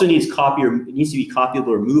 But it also needs to be copyable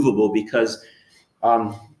or movable because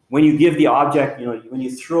when you give the object, when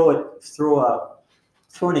you throw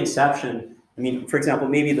an exception, I mean, for example,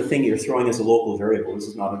 maybe the thing you're throwing is a local variable. This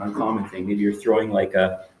is not an uncommon thing. Maybe you're throwing like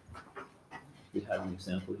we have an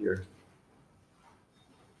example here.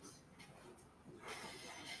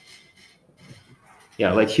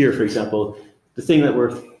 Yeah, like here, for example, the thing that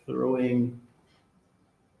we're throwing,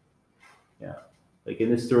 yeah, like in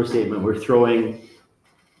this throw statement, we're throwing,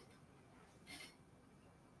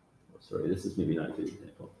 sorry, this is maybe not a good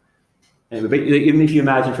example. Anyway, but even if you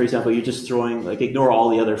imagine, for example, you're just throwing, like, ignore all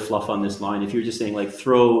the other fluff on this line. If you're just saying, like,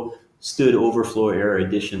 throw stood overflow error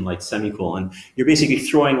addition, like semicolon, you're basically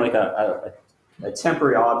throwing like a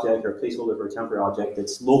temporary object or a placeholder for a temporary object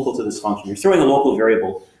that's local to this function. You're throwing a local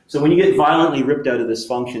variable. So when you get violently ripped out of this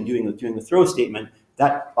function doing the throw statement,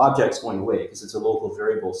 that object's going away because it's a local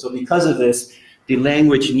variable. So because of this, the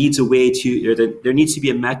language needs a way to, or there needs to be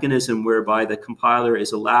a mechanism whereby the compiler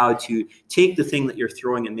is allowed to take the thing that you're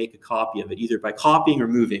throwing and make a copy of it, either by copying or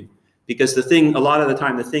moving. Because the thing, a lot of the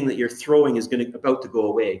time, the thing that you're throwing is about to go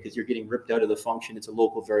away because you're getting ripped out of the function. It's a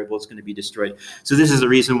local variable. It's going to be destroyed. So this is the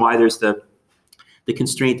reason why there's the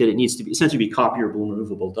constraint that it needs to be essentially be copyable and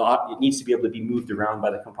removable. It needs to be able to be moved around by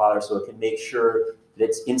the compiler so it can make sure that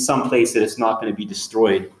it's in some place that it's not going to be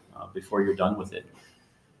destroyed before you're done with it.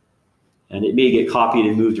 And it may get copied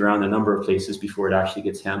and moved around a number of places before it actually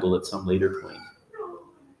gets handled at some later point.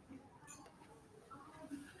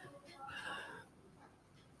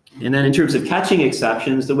 And then in terms of catching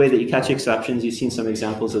exceptions, the way that you catch exceptions, you've seen some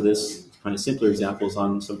examples of this, kind of simpler examples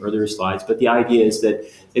on some earlier slides. But the idea is that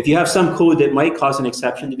if you have some code that might cause an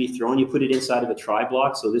exception to be thrown, you put it inside of a try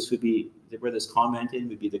block. So this would be where this comment in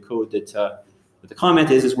would be the code that, what the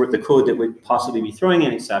comment is where the code that would possibly be throwing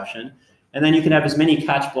an exception. And then you can have as many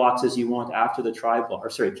catch blocks as you want after the try block, or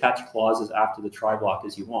sorry, catch clauses after the try block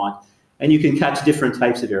as you want. And you can catch different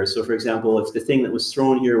types of errors. So for example, if the thing that was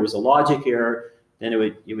thrown here was a logic error, then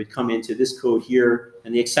it would come into this code here,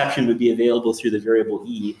 and the exception would be available through the variable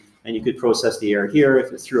e, and you could process the error here.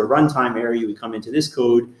 If it's through a runtime error, you would come into this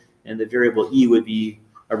code, and the variable e would be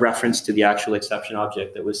a reference to the actual exception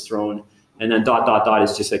object that was thrown, and then ...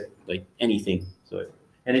 is just like anything. So,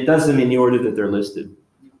 and it does them in the order that they're listed.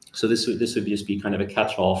 So this would just be kind of a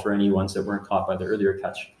catch-all for any ones that weren't caught by the earlier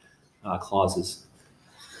catch clauses.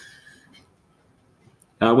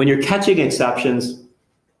 When you're catching exceptions,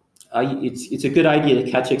 it's a good idea to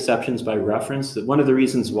catch exceptions by reference. One of the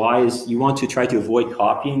reasons why is you want to try to avoid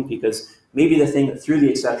copying, because maybe the thing that threw the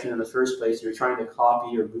exception in the first place, you're trying to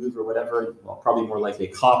copy or move or whatever, well, probably more likely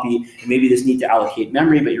copy, and maybe this need to allocate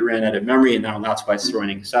memory, but you ran out of memory, and now that's why it's throwing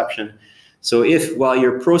an exception. So if, while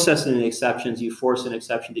you're processing the exceptions, you force an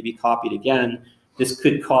exception to be copied again, this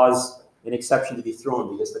could cause an exception to be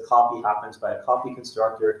thrown because the copy happens by a copy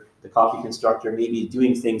constructor. The copy constructor may be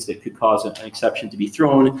doing things that could cause an exception to be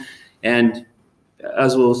thrown. And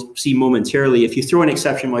as we'll see momentarily, if you throw an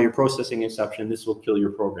exception while you're processing an exception, this will kill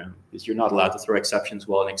your program because you're not allowed to throw exceptions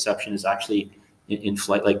while an exception is actually in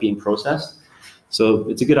flight, like being processed. So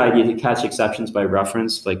it's a good idea to catch exceptions by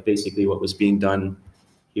reference, like basically what was being done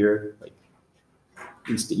here. Like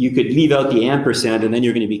you could leave out the ampersand, and then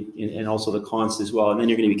you're going to be, and also the const as well, and then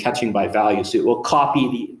you're going to be catching by value. So it will copy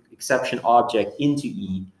the exception object into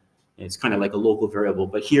E. And it's kind of like a local variable,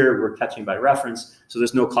 but here we're catching by reference, so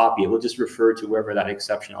there's no copy. It will just refer to wherever that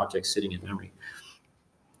exception object's sitting in memory.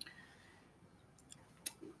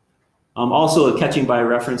 Also, catching by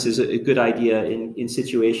reference is a good idea in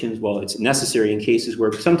situations, well, it's necessary in cases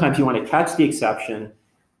where sometimes you want to catch the exception,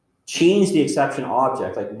 change the exception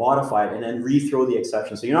object, like modify it, and then rethrow the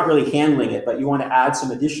exception. So you're not really handling it, but you want to add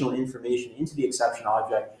some additional information into the exception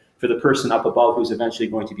object for the person up above who's eventually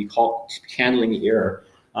going to be handling the error.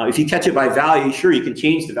 If you catch it by value, sure, you can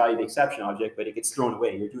change the value of the exception object, but it gets thrown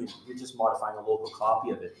away. You're just modifying a local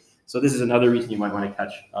copy of it. So this is another reason you might want to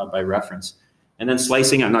catch by reference. And then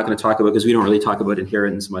slicing, I'm not going to talk about because we don't really talk about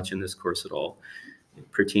inheritance much in this course at all. It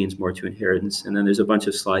pertains more to inheritance. And then there's a bunch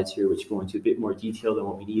of slides here which go into a bit more detail than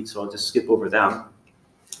what we need, so I'll just skip over them.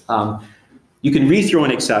 You can rethrow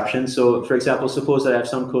an exception. So for example, suppose I have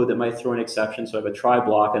some code that might throw an exception. So I have a try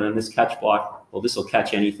block, and then this catch block, well, this will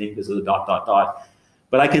catch anything because of the ...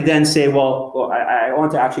 But I can then say, well, I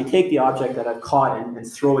want to actually take the object that I've caught and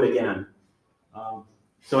throw it again.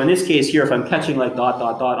 So in this case here, if I'm catching like ...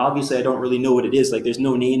 obviously I don't really know what it is. Like there's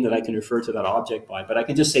no name that I can refer to that object by, but I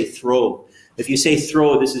can just say throw. If you say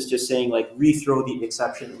throw, this is just saying like rethrow the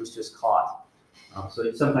exception that was just caught.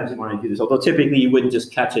 So sometimes you want to do this, although typically you wouldn't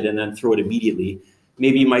just catch it and then throw it immediately.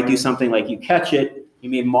 Maybe you might do something like you catch it, you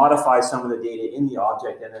may modify some of the data in the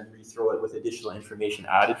object and then rethrow it with additional information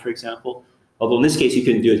added, for example. Although in this case, you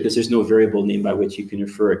couldn't do it because there's no variable name by which you can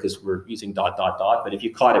refer it because we're using ... But if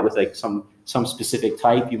you caught it with like some specific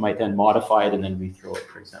type, you might then modify it and then rethrow it,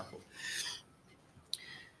 for example.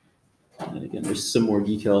 And again, there's some more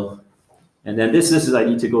detail. And then this is I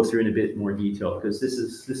need to go through in a bit more detail because this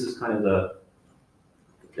is kind of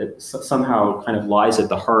it somehow kind of lies at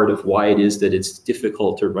the heart of why it is that it's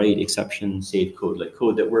difficult to write exception-safe code, like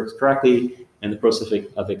code that works correctly and the process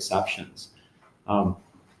of exceptions. And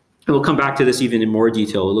we'll come back to this even in more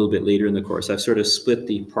detail a little bit later in the course. I've sort of split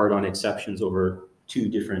the part on exceptions over 2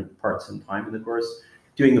 different parts in time in the course.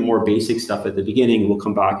 Doing the more basic stuff at the beginning, we'll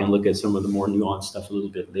come back and look at some of the more nuanced stuff a little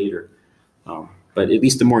bit later. But at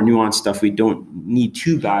least the more nuanced stuff we don't need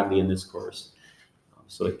too badly in this course.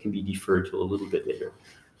 So it can be deferred to a little bit later.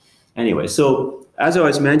 Anyway, so as I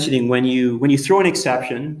was mentioning, when you throw an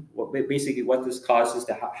exception, basically what this causes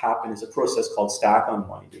to happen is a process called stack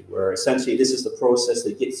unwinding, where essentially this is the process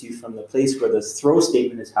that gets you from the place where the throw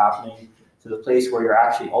statement is happening to the place where you're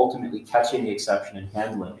actually ultimately catching the exception and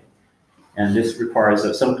handling it. And this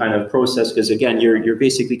requires some kind of process because, again, you're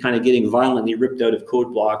basically kind of getting violently ripped out of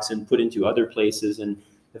code blocks and put into other places and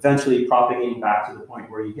eventually propagating back to the point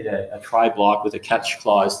where you hit a try block with a catch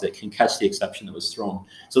clause that can catch the exception that was thrown.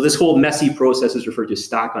 So this whole messy process is referred to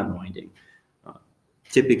stack unwinding,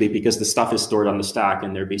 typically because the stuff is stored on the stack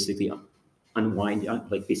and they're basically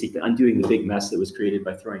basically undoing the big mess that was created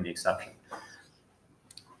by throwing the exception.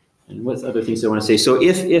 And what other things I want to say? So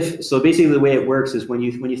so basically the way it works is when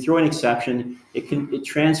you throw an exception, it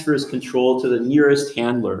transfers control to the nearest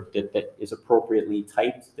handler that is appropriately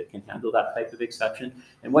typed that can handle that type of exception.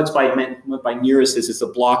 And what by nearest is it's a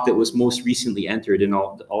block that was most recently entered. And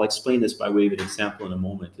I'll explain this by way of an example in a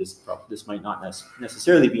moment. This might not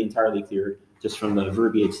necessarily be entirely clear just from the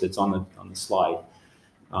verbiage that's on the slide.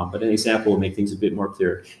 But an example will make things a bit more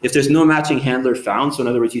clear. If there's no matching handler found, so in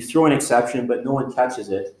other words, you throw an exception but no one catches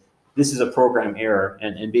it, this is a program error,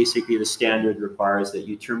 and basically the standard requires that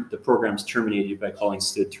the program's terminated by calling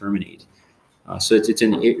std terminate. So it's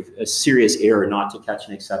a serious error not to catch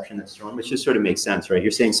an exception that's thrown, which just sort of makes sense, right? You're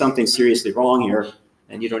saying something's seriously wrong here,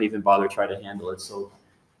 and you don't even bother try to handle it. So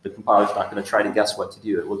the compiler's not going to try to guess what to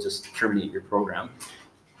do. It will just terminate your program.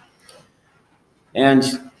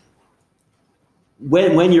 And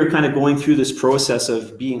when you're kind of going through this process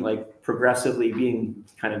of being progressively being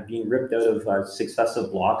ripped out of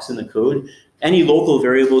successive blocks in the code, any local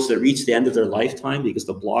variables that reach the end of their lifetime because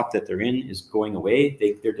the block that they're in is going away,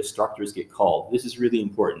 their destructors get called. This is really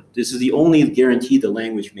important. This is the only guarantee the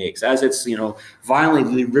language makes. As it's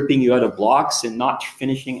violently ripping you out of blocks and not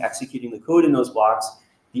finishing executing the code in those blocks,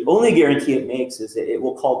 the only guarantee it makes is that it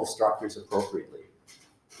will call destructors appropriately,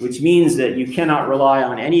 which means that you cannot rely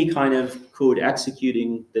on any kind of code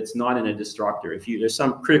executing that's not in a destructor. If there's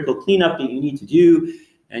some critical cleanup that you need to do,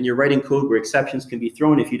 and you're writing code where exceptions can be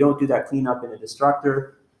thrown, if you don't do that cleanup in a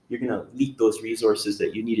destructor, you're going to leak those resources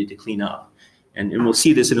that you needed to clean up. And we'll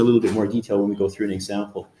see this in a little bit more detail when we go through an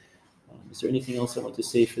example. Is there anything else I want to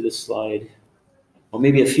say for this slide? Well,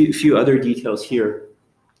 maybe a few other details here.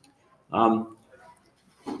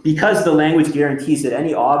 Because the language guarantees that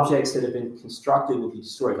any objects that have been constructed will be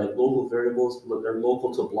destroyed, like local variables that are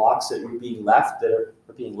local to blocks that are being left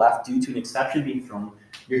due to an exception being thrown,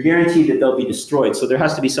 you're guaranteed that they'll be destroyed. So there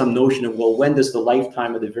has to be some notion of, well, when does the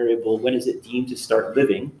lifetime of the variable, when is it deemed to start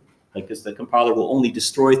living? Because the compiler will only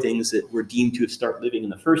destroy things that were deemed to start living in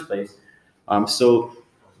the first place. So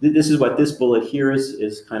this is what this bullet here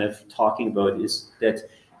is kind of talking about, is that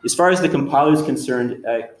as far as the compiler is concerned,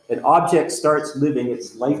 an object starts living,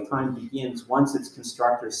 its lifetime begins once its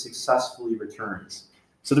constructor successfully returns.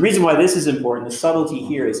 So the reason why this is important, the subtlety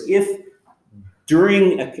here, is if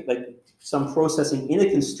during some processing in a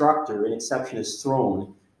constructor, an exception is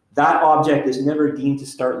thrown, that object is never deemed to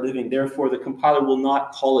start living. Therefore, the compiler will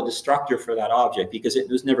not call a destructor for that object because it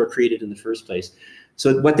was never created in the first place.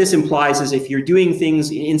 So what this implies is if you're doing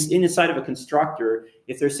things inside of a constructor,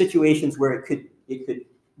 if there's situations where it could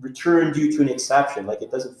return due to an exception, like it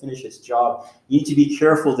doesn't finish its job, you need to be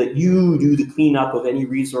careful that you do the cleanup of any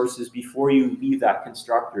resources before you leave that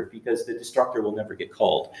constructor, because the destructor will never get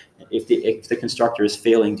called if the constructor is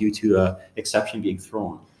failing due to an exception being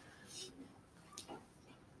thrown.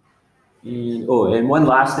 And one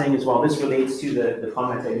last thing as well, this relates to the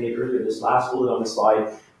comment I made earlier, this last bullet on the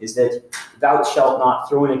slide, is that thou shalt not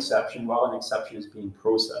throw an exception while an exception is being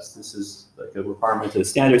processed. This is like a requirement to the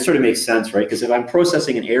standard. It sort of makes sense, right? Because if I'm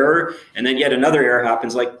processing an error and then yet another error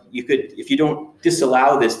happens, like you could, if you don't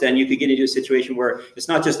disallow this, then you could get into a situation where it's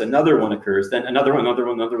not just another one occurs, then another one, another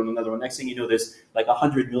one, another one, another one. Next thing you know, there's like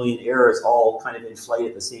 100 million errors all kind of in flight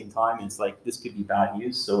at the same time. And it's like, this could be bad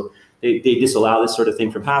news. So they disallow this sort of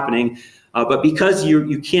thing from happening. But because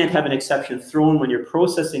you can't have an exception thrown when you're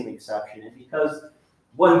processing the exception, and because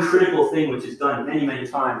one critical thing which is done many, many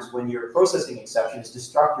times when you're processing exceptions,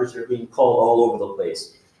 destructors are being called all over the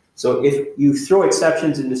place. So if you throw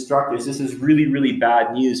exceptions in destructors, this is really, really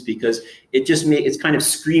bad news because it just it's kind of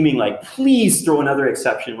screaming like, please throw another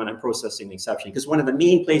exception when I'm processing the exception. Because one of the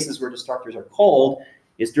main places where destructors are called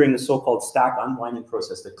is during the so-called stack unwinding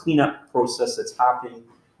process, the cleanup process that's happening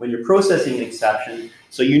when you're processing an exception.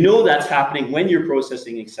 So you know that's happening when you're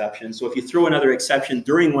processing an exception. So if you throw another exception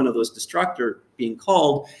during one of those destructor being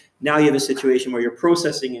called, now you have a situation where you're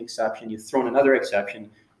processing an exception, you've thrown another exception,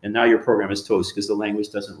 and now your program is toast because the language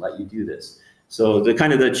doesn't let you do this. So the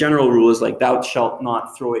kind of the general rule is like, thou shalt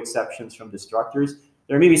not throw exceptions from destructors.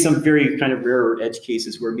 There may be some very kind of rare edge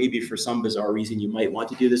cases where maybe for some bizarre reason you might want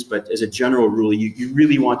to do this, but as a general rule, you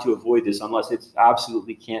really want to avoid this unless it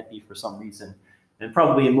absolutely can't be for some reason. And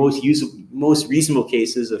probably in most reasonable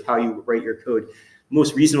cases of how you write your code,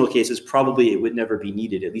 most reasonable cases, probably it would never be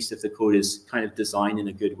needed, at least if the code is kind of designed in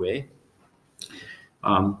a good way.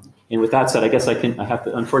 And with that said, I guess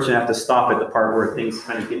unfortunately I have to stop at the part where things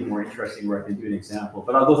kind of get more interesting, where I can do an example.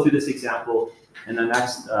 But I'll go through this example in the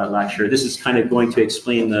next lecture. This is kind of going to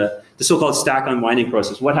explain the so-called stack unwinding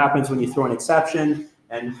process. What happens when you throw an exception,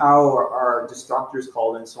 and how are destructors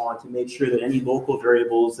called, and so on, to make sure that any local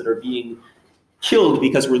variables that are being killed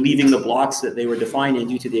because we're leaving the blocks that they were defined in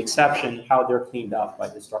due to the exception, how they're cleaned up by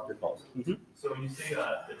destructor calls. Mm-hmm. So when you say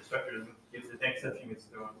the destructor doesn't, if the exception gets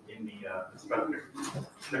thrown in the destructor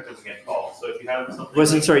doesn't get called. So if you have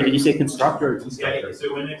something. Sorry, did you say constructor or destructor? Yeah,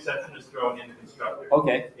 so when an exception is thrown in the constructor.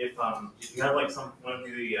 Okay. If you have like one of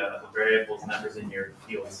the variables numbers in your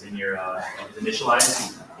fields in your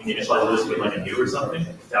initialize list with like a new or something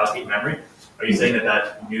to allocate memory. Are you saying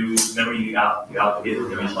that new memory you allocated in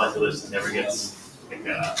the initialize list never gets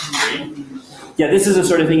free? Yeah, this is the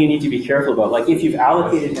sort of thing you need to be careful about. Like if you've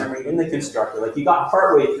allocated memory in the constructor, like you got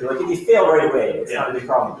partway through, like if you fail right away, it's not a big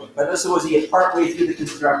problem. But let's suppose you get partway through the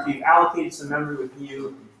constructor, you've allocated some memory with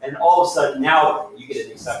new, and all of a sudden now you get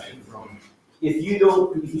an exception thrown. If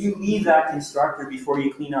you leave that constructor before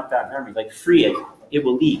you clean up that memory, like free it, it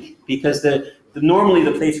will leak because normally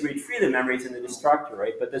the place where you free the memory is in the destructor,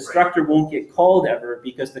 right? But the destructor won't get called ever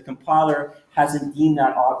because the compiler hasn't deemed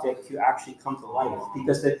that object to actually come to life.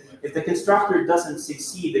 Because if the constructor doesn't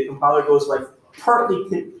succeed, the compiler goes like,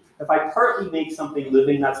 if I partly make something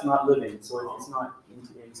living, that's not living. So it's not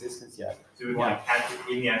in existence yet. So we want to catch it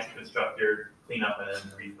in the actual constructor, clean up, and then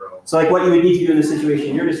rethrow. So like what you would need to do in the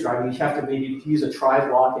situation you're describing, you have to maybe use a try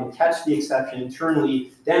block and catch the exception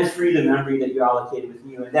internally, then free the memory that you allocated with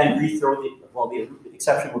new, and then rethrow the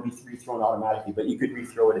exception will be rethrown automatically, but you could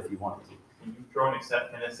rethrow it if you wanted to. Can you throw an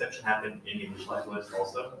exception happen in the initialize list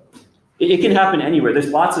also? It can happen anywhere. There's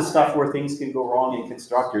lots of stuff where things can go wrong in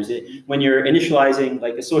constructors. When you're initializing,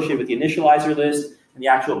 like associated with the initializer list and the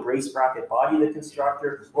actual brace bracket body of the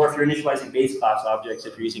constructor, or if you're initializing base class objects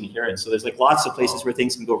if you're using inheritance. So there's like lots of places where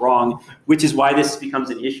things can go wrong, which is why this becomes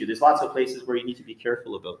an issue. There's lots of places where you need to be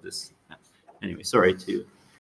careful about this. Anyway, sorry to